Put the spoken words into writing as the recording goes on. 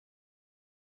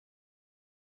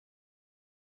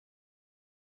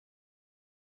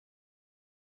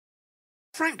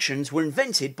Fractions were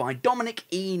invented by Dominic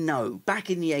E. No back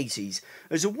in the 80s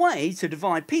as a way to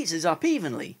divide pizzas up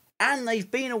evenly, and they've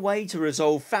been a way to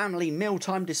resolve family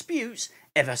mealtime disputes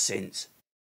ever since.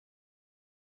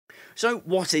 So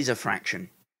what is a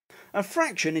fraction? A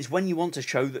fraction is when you want to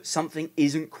show that something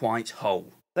isn't quite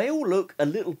whole. They all look a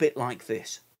little bit like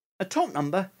this: a top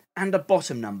number and a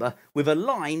bottom number with a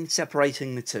line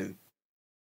separating the two.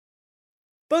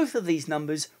 Both of these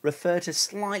numbers refer to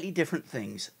slightly different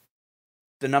things.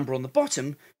 The number on the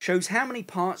bottom shows how many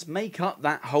parts make up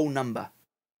that whole number.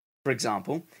 For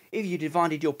example, if you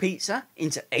divided your pizza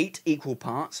into 8 equal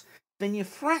parts, then your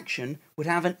fraction would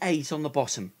have an 8 on the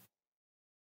bottom.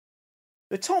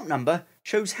 The top number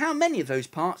shows how many of those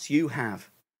parts you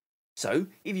have. So,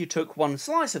 if you took one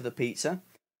slice of the pizza,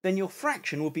 then your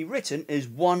fraction would be written as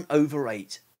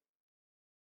 1/8.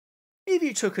 If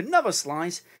you took another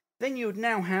slice, then you would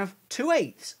now have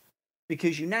 2/8,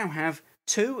 because you now have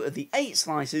 2 of the 8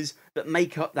 slices that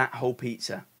make up that whole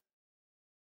pizza.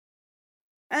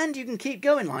 And you can keep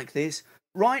going like this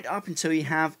right up until you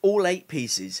have all 8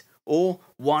 pieces, or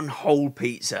one whole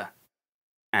pizza.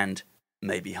 And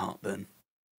maybe heartburn.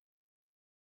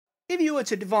 If you were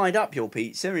to divide up your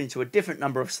pizza into a different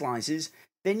number of slices,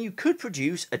 then you could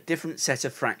produce a different set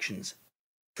of fractions.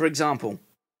 For example,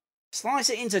 slice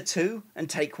it into 2 and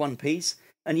take 1 piece,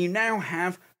 and you now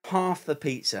have half the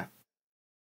pizza.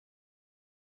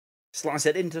 Slice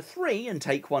it into 3 and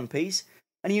take 1 piece,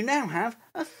 and you now have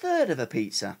a third of a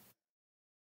pizza.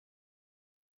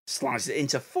 Slice it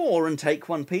into 4 and take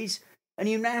 1 piece, and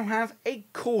you now have a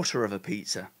quarter of a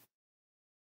pizza.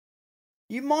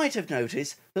 You might have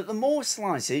noticed that the more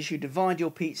slices you divide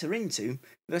your pizza into,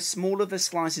 the smaller the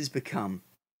slices become.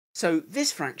 So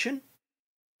this fraction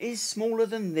is smaller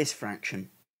than this fraction.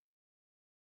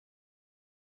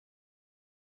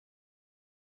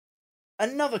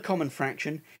 Another common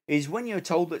fraction is when you're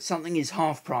told that something is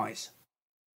half price.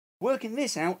 Working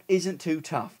this out isn't too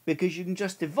tough because you can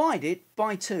just divide it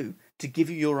by 2 to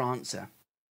give you your answer.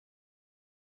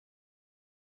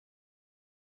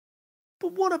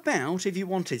 But what about if you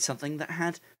wanted something that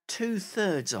had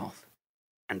 2/3 off?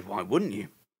 And why wouldn't you?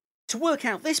 To work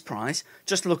out this price,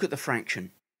 just look at the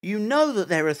fraction. You know that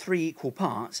there are 3 equal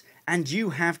parts and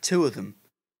you have 2 of them.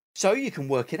 So you can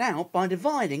work it out by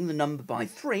dividing the number by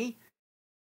 3,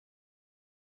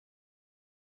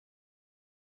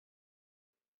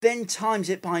 then times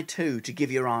it by 2 to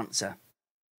give your answer.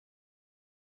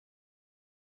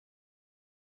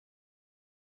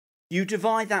 You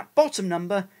divide that bottom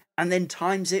number and then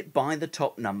times it by the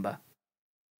top number.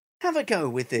 Have a go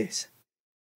with this.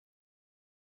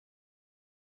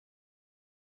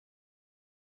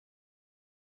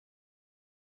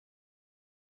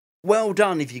 Well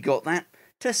done if you got that.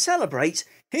 To celebrate,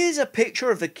 here's a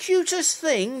picture of the cutest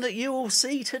thing that you will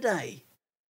see today.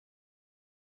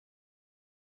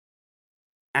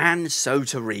 And so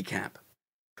to recap,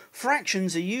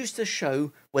 fractions are used to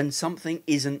show when something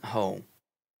isn't whole.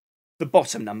 The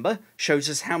bottom number shows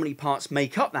us how many parts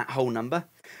make up that whole number,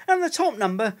 and the top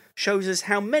number shows us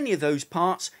how many of those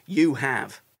parts you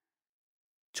have.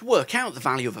 To work out the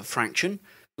value of a fraction,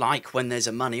 like when there's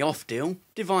a money off deal,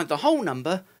 divide the whole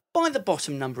number by the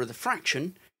bottom number of the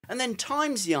fraction, and then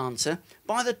times the answer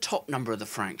by the top number of the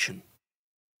fraction.